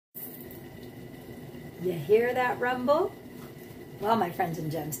You hear that rumble? Well, my friends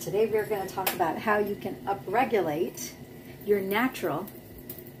and gems, today we're going to talk about how you can upregulate your natural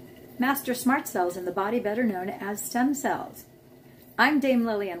master smart cells in the body, better known as stem cells. I'm Dame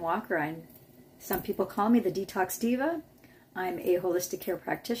Lillian Walker. Some people call me the Detox Diva. I'm a holistic care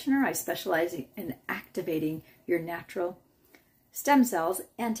practitioner. I specialize in activating your natural stem cells.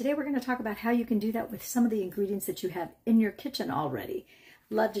 And today we're going to talk about how you can do that with some of the ingredients that you have in your kitchen already.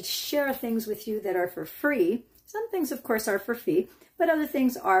 Love to share things with you that are for free. Some things, of course, are for fee, but other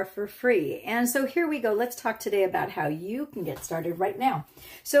things are for free. And so here we go. Let's talk today about how you can get started right now.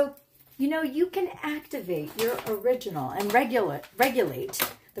 So, you know, you can activate your original and regulate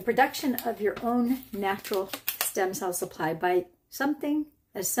the production of your own natural stem cell supply by something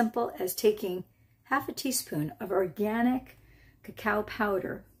as simple as taking half a teaspoon of organic cacao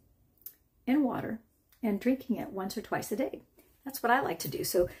powder in water and drinking it once or twice a day. That's what I like to do.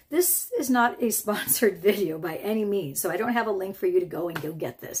 So this is not a sponsored video by any means. So I don't have a link for you to go and go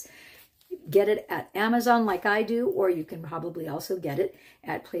get this. Get it at Amazon like I do, or you can probably also get it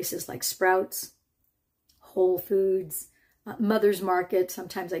at places like Sprouts, Whole Foods, Mother's Market.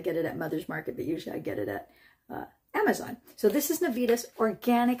 Sometimes I get it at Mother's Market, but usually I get it at Amazon. So this is Navita's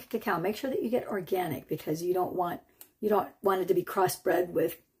organic cacao. Make sure that you get organic because you don't want it to be crossbred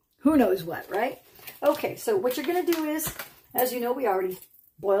with who knows what, right? Okay, so what you're going to do is, as you know, we already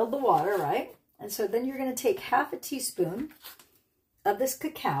boiled the water, right? And so then you're going to take half a teaspoon of this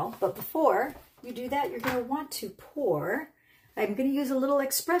cacao. But before you do that, you're going to want to pour. I'm going to use a little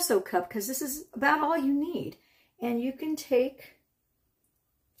espresso cup because this is about all you need. And you can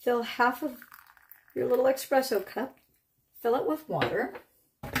fill half of your little espresso cup, fill it with water.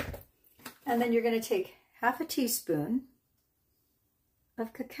 And then you're going to take half a teaspoon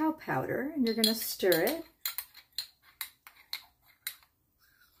of cacao powder and you're going to stir it.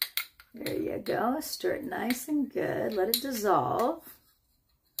 There you go. Stir it nice and good. Let it dissolve.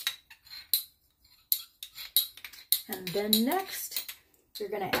 And then next, you're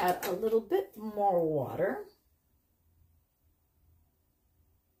going to add a little bit more water.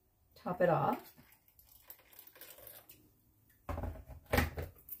 Top it off.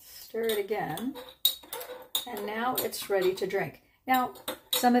 Stir it again. And now it's ready to drink. Now,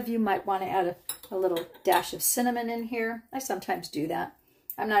 some of you might want to add a little dash of cinnamon in here. I sometimes do that.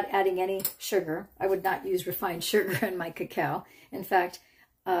 I'm not adding any sugar. I would not use refined sugar in my cacao. In fact,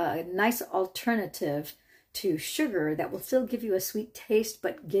 a nice alternative to sugar that will still give you a sweet taste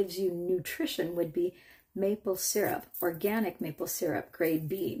but gives you nutrition would be maple syrup, organic maple syrup, grade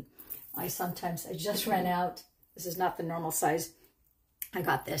B. I just ran out. This is not the normal size. I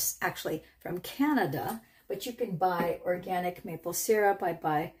got this actually from Canada, but you can buy organic maple syrup. I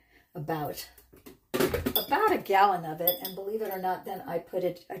buy about a gallon of it, and believe it or not, then I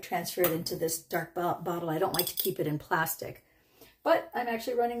transfer it into this dark bottle. I don't like to keep it in plastic, but I'm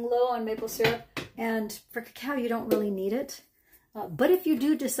actually running low on maple syrup, and for cacao you don't really need it, but if you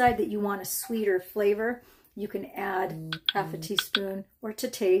do decide that you want a sweeter flavor, you can add half a teaspoon or to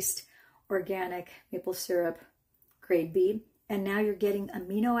taste organic maple syrup, grade B, and now you're getting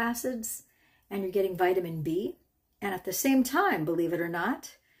amino acids and you're getting vitamin B, and at the same time, believe it or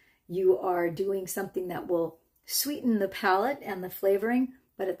not, you are doing something that will sweeten the palate and the flavoring,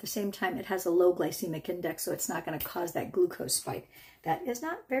 but at the same time, it has a low glycemic index, so it's not going to cause that glucose spike. That is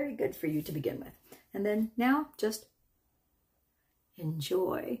not very good for you to begin with. And then now, just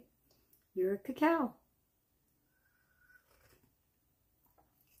enjoy your cacao.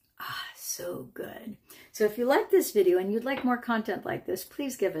 Ah, so good. So if you like this video and you'd like more content like this,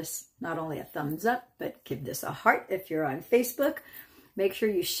 please give us not only a thumbs up, but give this a heart if you're on Facebook. Make sure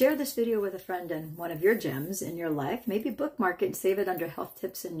you share this video with a friend and one of your gems in your life. Maybe bookmark it and save it under health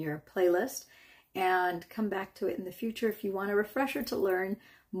tips in your playlist. And come back to it in the future if you want a refresher to learn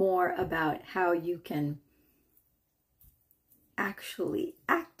more about how you can actually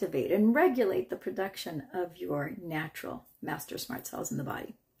activate and regulate the production of your natural master smart cells in the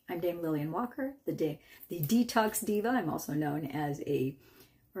body. I'm Dame Lillian Walker, the Detox Diva. I'm also known as a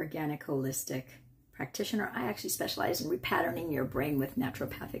organic holistic practitioner. I actually specialize in repatterning your brain with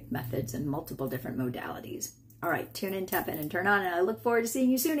naturopathic methods and multiple different modalities. All right, tune in, tap in, and turn on, and I look forward to seeing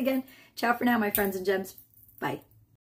you soon again. Ciao for now, my friends and gems. Bye.